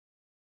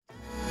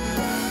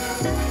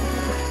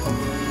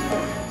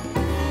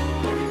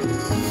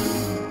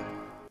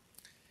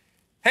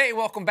Hey,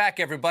 welcome back,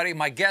 everybody.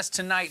 My guest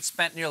tonight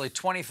spent nearly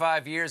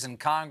 25 years in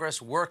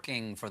Congress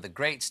working for the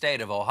great state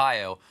of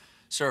Ohio,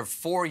 served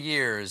 4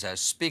 years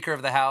as Speaker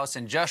of the House,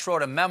 and just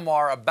wrote a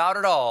memoir about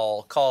it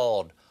all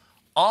called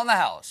On the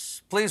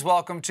House. Please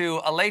welcome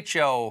to A Late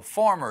Show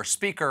former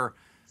Speaker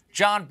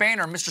John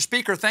Boehner. Mr.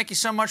 Speaker, thank you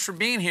so much for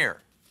being here.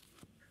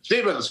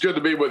 Stephen, it's good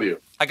to be with you.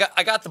 I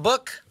got the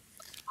book.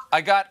 I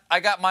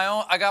got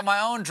my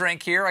own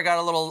drink here. I got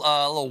a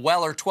little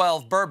Weller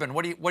 12 bourbon.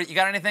 What you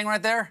got? Anything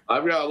right there?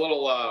 I've got a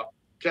little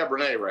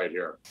Cabernet right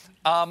here.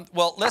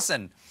 Well,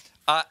 listen,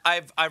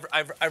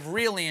 I've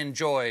really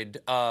enjoyed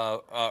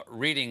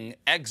reading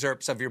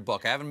excerpts of your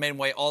book. I haven't made my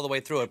way all the way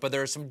through it, but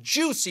there are some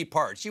juicy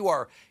parts. You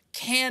are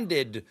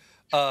candid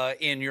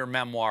in your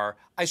memoir.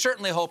 I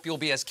certainly hope you'll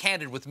be as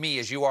candid with me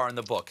as you are in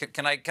the book.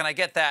 Can I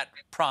get that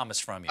promise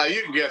from you?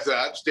 You can get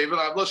that, Stephen.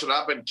 Listen,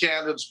 I've been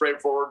candid,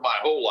 straightforward my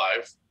whole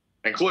life,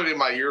 including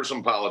my years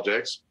in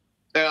politics.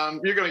 And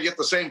you're going to get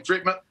the same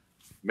treatment,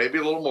 maybe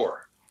a little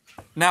more.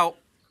 Now,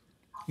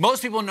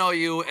 most people know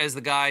you as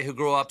the guy who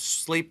grew up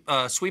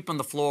sweeping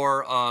the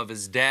floor of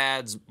his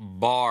dad's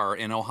bar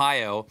in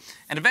Ohio,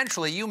 and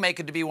eventually you make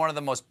it to be one of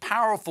the most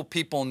powerful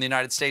people in the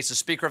United States, the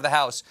Speaker of the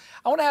House.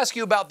 I want to ask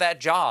you about that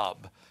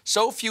job.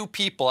 So few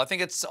people, I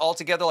think it's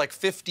altogether like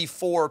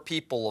 54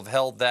 people have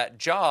held that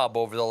job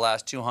over the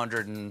last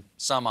 200 and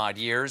some odd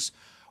years.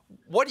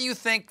 What do you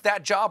think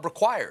that job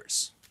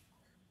requires?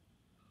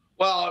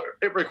 Well,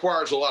 it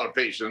requires a lot of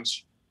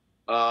patience.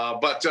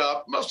 But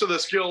most of the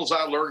skills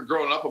I learned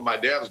growing up at my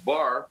dad's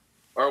bar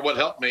are what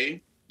helped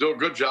me do a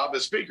good job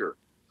as Speaker.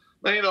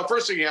 Now,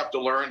 first thing you have to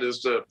learn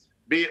is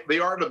the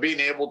art of being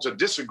able to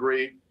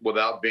disagree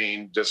without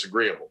being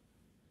disagreeable.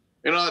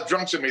 The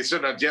drunks at me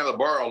sitting at the end of the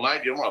bar all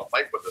night, you don't want to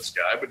fight with this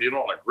guy, but you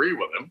don't agree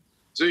with him.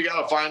 So you got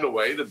to find a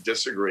way to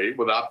disagree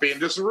without being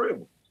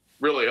disagreeable.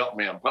 Really helped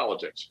me in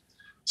politics.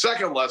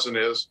 Second lesson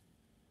is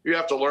you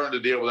have to learn to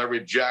deal with every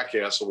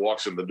jackass that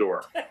walks in the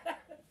door.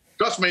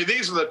 Trust me,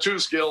 these are the two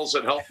skills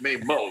that helped me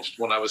most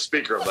when I was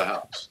Speaker of the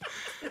House.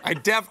 I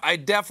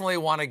definitely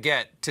want to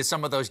get to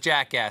some of those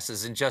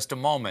jackasses in just a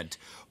moment.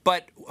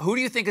 But who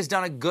do you think has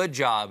done a good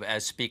job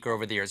as Speaker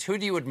over the years? Who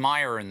do you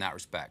admire in that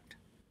respect?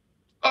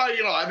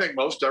 I think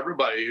most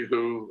everybody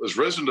who has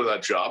risen to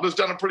that job has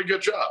done a pretty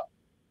good job.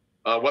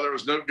 Whether it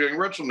was Newt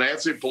Gingrich or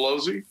Nancy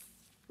Pelosi,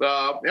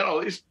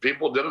 these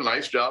people did a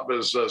nice job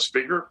as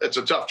Speaker. It's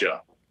a tough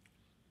job.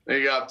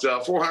 You got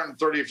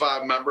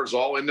 435 members,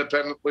 all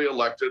independently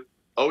elected,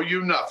 owe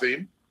you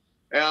nothing,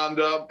 and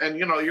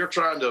you're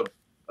trying to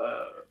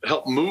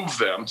help move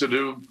them to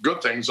do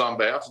good things on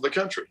behalf of the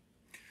country.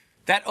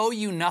 That owe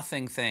you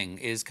nothing thing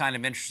is kind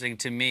of interesting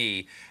to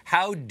me.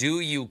 How do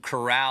you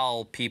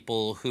corral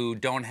people who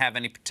don't have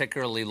any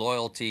particularly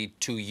loyalty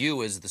to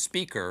you as the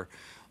Speaker?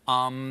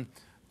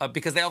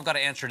 Because they all got to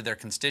answer to their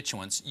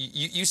constituents.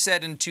 You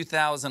said in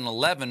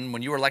 2011,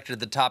 when you were elected to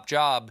the top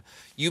job,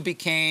 you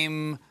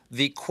became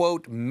the,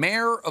 quote,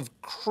 mayor of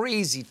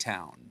Crazy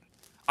Town.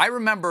 I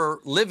remember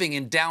living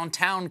in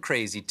downtown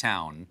Crazy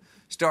Town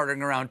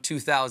starting around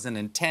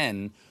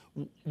 2010.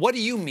 What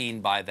do you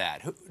mean by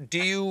that? Do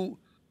you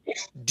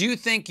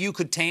think you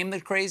could tame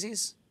the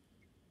crazies?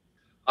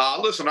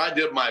 Listen, I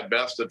did my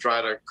best to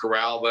try to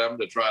corral them,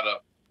 to try to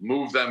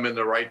move them in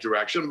the right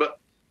direction. But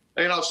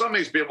some of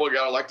these people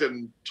got elected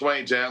in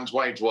 2010,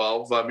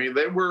 2012. I mean,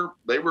 they were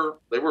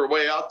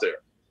way out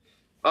there.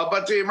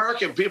 But the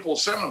American people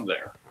sent them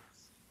there,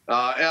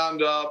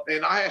 and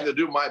I had to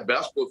do my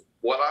best with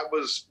what I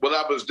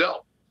was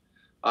dealt.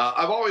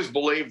 I've always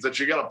believed that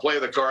you got to play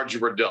the cards you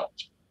were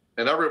dealt.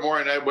 And every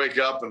morning I'd wake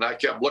up and I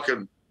kept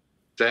looking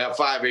to have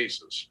 5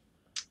 aces.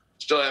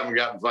 Still haven't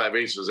gotten 5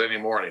 aces any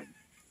morning.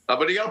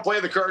 But you got to play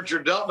the cards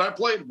you're dealt, and I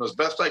played them as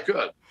best I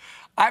could.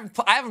 I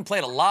haven't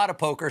played a lot of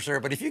poker,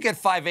 sir, but if you get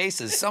 5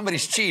 aces,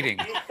 somebody's cheating.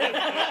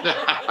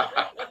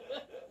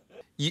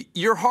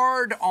 You're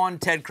hard on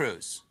Ted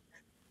Cruz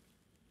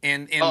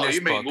in this book.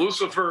 You mean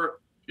Lucifer?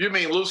 You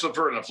mean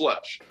Lucifer in the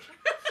flesh?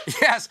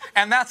 Yes,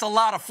 and that's a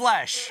lot of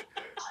flesh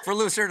for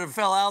Lucifer to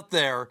fill out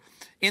there.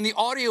 In the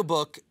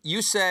audiobook,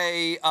 you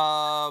say,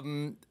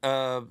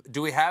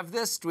 do we have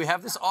this? Do we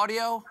have this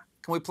audio?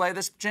 Can we play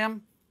this,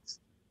 Jim?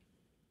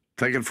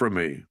 Take it from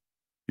me.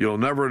 You'll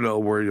never know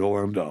where you'll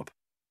end up.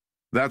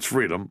 That's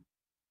freedom.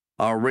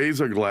 I'll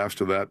raise a glass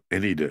to that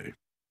any day.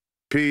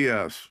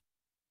 P.S.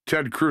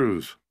 Ted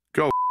Cruz,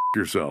 go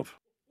yourself.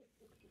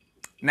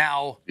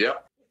 Now,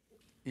 yep.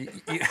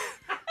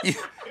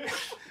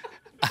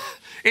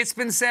 It's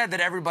been said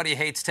that everybody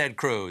hates Ted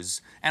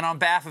Cruz, and on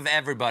behalf of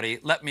everybody,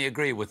 let me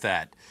agree with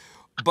that.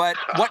 But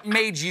what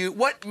made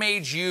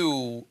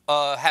you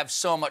have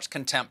so much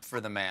contempt for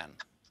the man?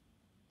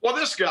 Well,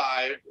 this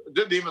guy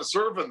didn't even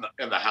serve in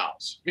the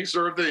House. He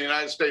served in the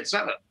United States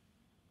Senate.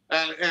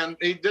 And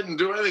he didn't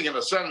do anything in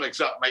the Senate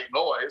except make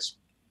noise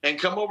and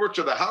come over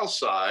to the House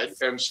side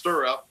and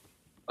stir up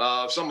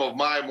some of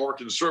my more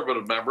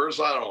conservative members.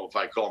 I don't know if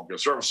I call them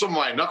conservative, some of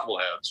my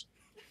knuckleheads,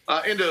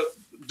 into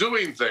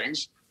doing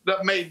things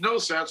that made no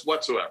sense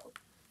whatsoever.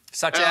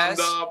 Such as?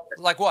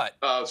 Like what?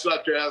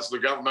 Such as the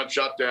government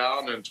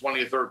shutdown in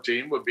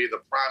 2013 would be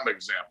the prime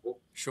example.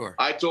 Sure.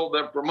 I told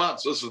them for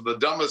months, this is the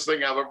dumbest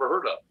thing I've ever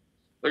heard of.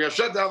 They're going to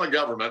shut down the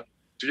government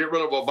to get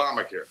rid of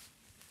Obamacare.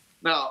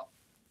 Now,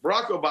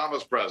 Barack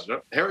Obama's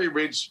president, Harry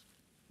Reid's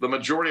the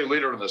majority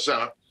leader in the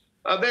Senate.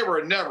 They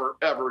were never,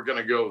 ever going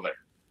to go there.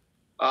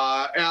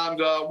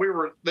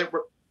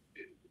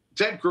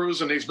 Ted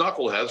Cruz and these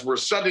knuckleheads were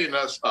setting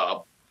us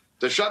up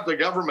to shut the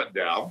government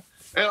down.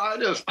 And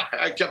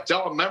I kept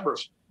telling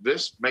members,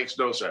 this makes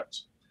no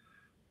sense.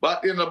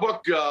 But in the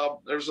book,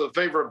 there's a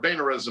favorite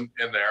Boehnerism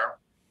in there,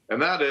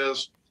 and that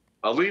is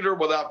a leader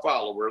without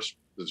followers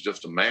is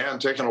just a man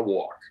taking a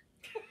walk.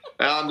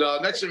 And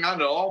next thing I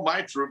know, all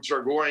my troops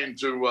are going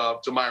to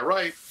my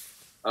right.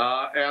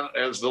 And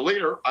as the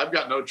leader, I've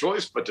got no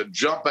choice but to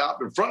jump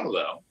out in front of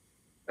them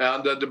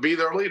and to be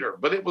their leader.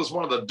 But it was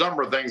one of the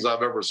dumber things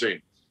I've ever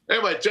seen.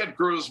 Anyway, Ted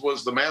Cruz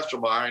was the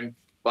mastermind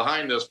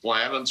behind this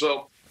plan. And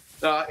so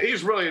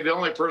he's really the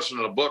only person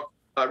in the book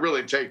I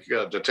really take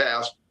to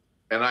task,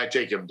 and I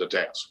take him to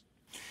task.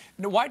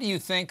 Now, why do you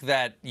think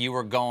that you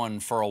were going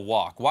for a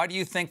walk? Why do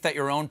you think that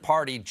your own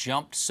party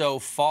jumped so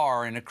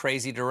far in a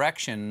crazy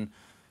direction?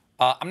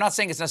 I'm not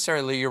saying it's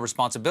necessarily your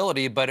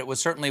responsibility, but it was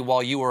certainly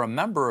while you were a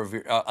member of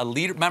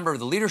member of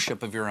the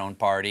leadership of your own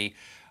party.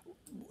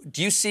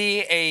 Do you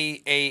see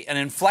an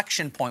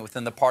inflection point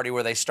within the party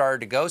where they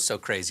started to go so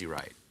crazy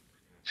right?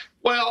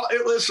 Well,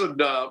 listen,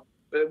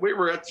 we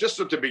were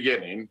just at the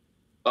beginning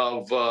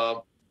of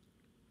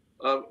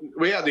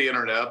we had the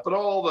internet, but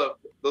all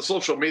the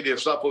social media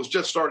stuff was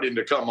just starting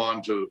to come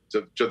on to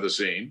the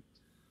scene.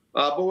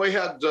 But we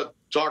had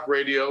talk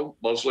radio,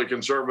 mostly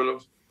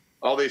conservative.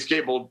 All these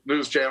cable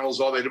news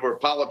channels, all they did were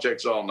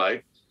politics all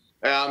night.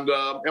 And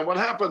what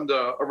happened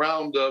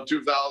around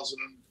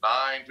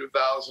 2009,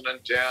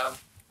 2010,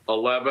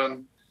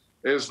 11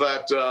 is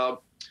that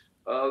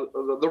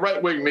the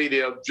right-wing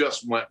media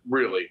just went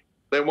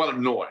they wanted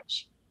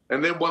noise,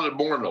 and they wanted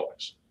more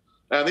noise.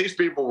 And these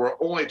people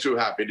were only too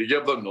happy to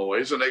give them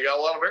noise, and they got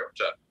a lot of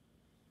airtime.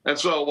 And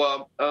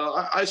so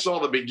I saw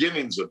the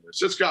beginnings of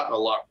this. It's gotten a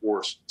lot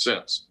worse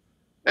since.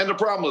 And the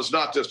problem is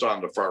not just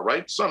on the far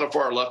right, it's on the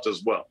far left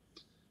as well.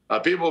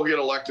 People who get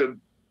elected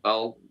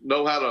know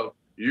how to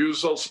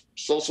use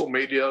social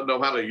media, know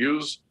how to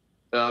use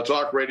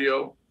talk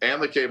radio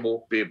and the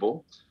cable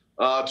people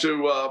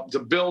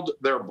to build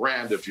their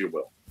brand, if you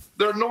will.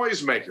 They're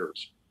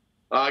noisemakers.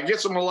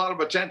 Gets them a lot of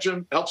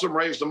attention, helps them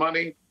raise the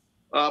money,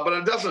 but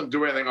it doesn't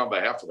do anything on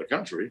behalf of the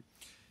country.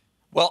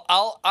 Well,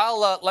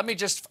 let me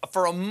just,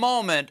 for a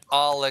moment,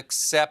 I'll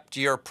accept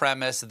your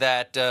premise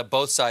that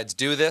both sides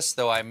do this,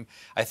 though I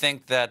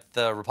think that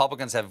the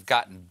Republicans have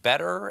gotten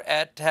better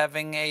at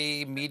having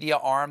a media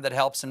arm that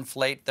helps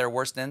inflate their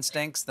worst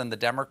instincts than the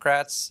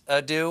Democrats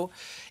do.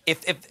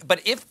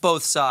 But if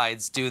both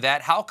sides do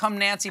that, how come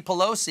Nancy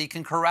Pelosi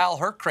can corral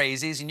her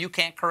crazies and you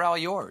can't corral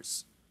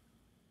yours?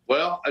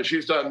 Well,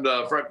 she's done,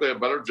 frankly, a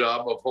better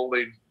job of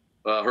holding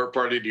her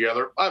party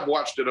together. I've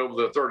watched it over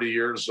the 30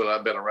 years that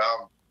I've been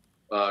around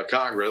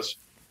Congress.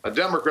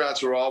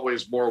 Democrats are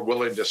always more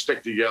willing to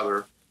stick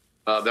together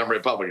than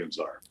Republicans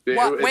are.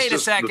 Well, wait a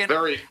second.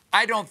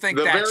 I don't think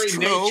that's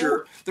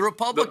true. The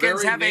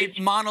Republicans have a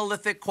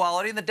monolithic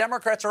quality, and the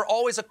Democrats are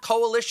always a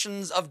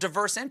coalition of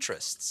diverse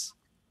interests.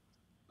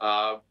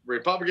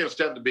 Republicans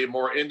tend to be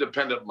more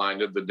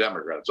independent-minded than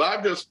Democrats.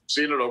 I've just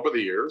seen it over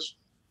the years.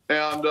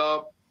 And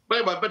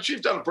anyway, but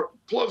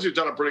Pelosi's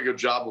done a pretty good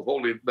job of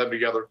holding them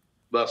together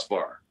thus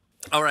far.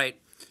 All right.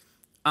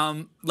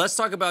 Let's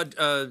talk about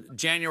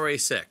January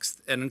 6th,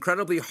 an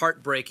incredibly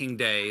heartbreaking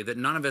day that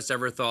none of us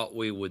ever thought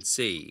we would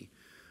see.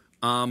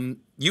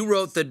 You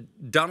wrote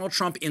that Donald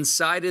Trump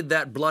incited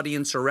that bloody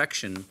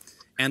insurrection,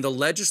 and the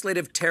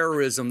legislative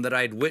terrorism that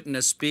I'd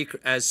witnessed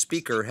as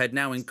Speaker had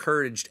now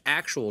encouraged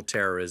actual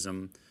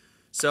terrorism.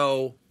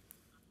 So,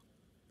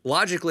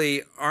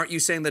 logically, aren't you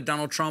saying that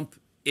Donald Trump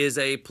is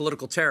a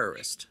political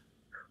terrorist?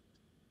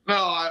 No,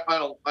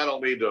 I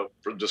don't need to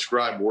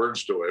describe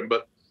words to him,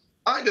 but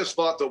I just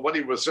thought that what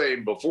he was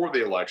saying before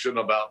the election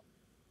about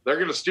they're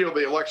going to steal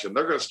the election,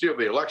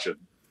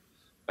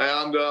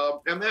 and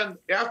then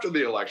after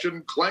the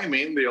election,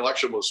 claiming the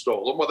election was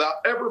stolen without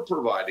ever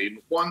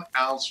providing 1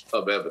 ounce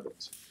of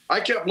evidence.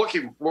 I kept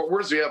looking,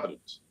 where's the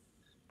evidence?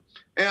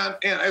 And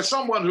as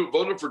someone who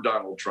voted for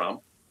Donald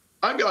Trump,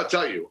 I've got to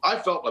tell you, I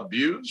felt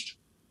abused.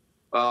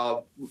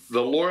 The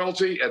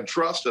loyalty and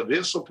trust of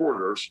his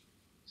supporters,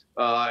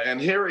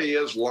 and here he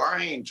is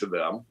lying to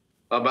them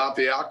about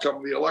the outcome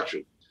of the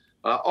election.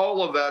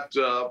 All of that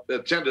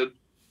tended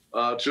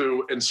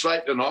to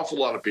incite an awful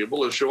lot of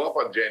people to show up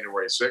on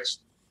January 6th.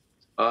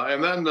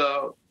 And then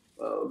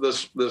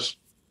this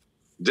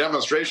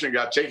demonstration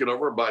got taken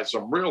over by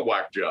some real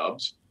whack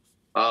jobs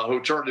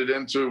who turned it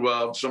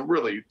into some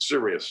really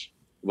serious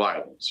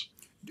violence.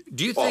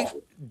 Do you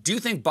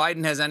think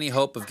Biden has any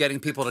hope of getting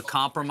people to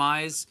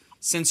compromise?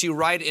 Since you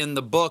write in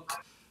the book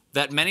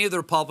that for many of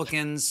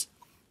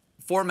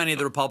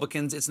the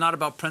Republicans, it's not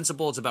about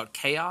principle, it's about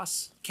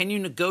chaos. Can you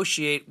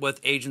negotiate with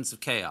agents of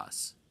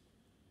chaos?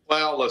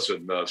 Well,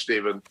 listen,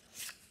 Stephen,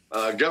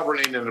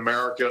 governing in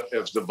America,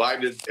 as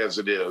divided as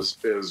it is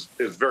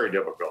very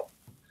difficult.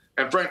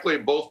 And frankly,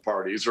 both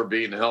parties are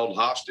being held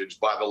hostage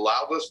by the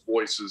loudest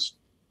voices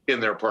in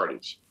their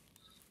parties.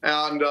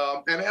 And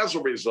as a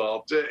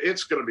result,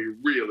 it's going to be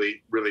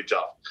really, really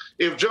tough.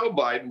 If Joe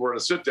Biden were to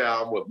sit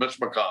down with Mitch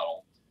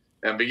McConnell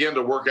and begin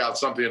to work out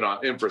something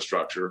on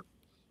infrastructure,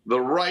 the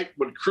right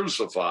would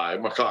crucify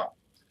McConnell.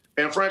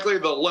 And frankly,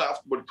 the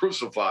left would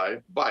crucify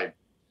Biden.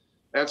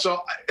 And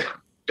so,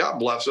 God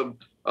bless him.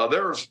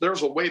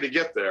 There's a way to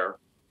get there,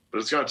 but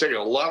it's going to take a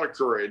lot of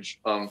courage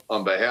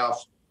on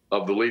behalf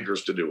of the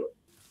leaders to do it.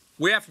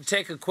 We have to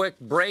take a quick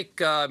break,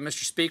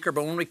 Mr. Speaker,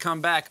 but when we come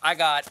back, I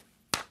got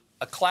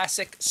a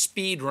classic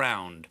speed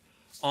round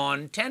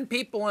on 10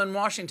 people in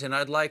Washington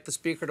I'd like the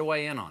Speaker to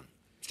weigh in on.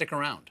 Stick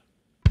around.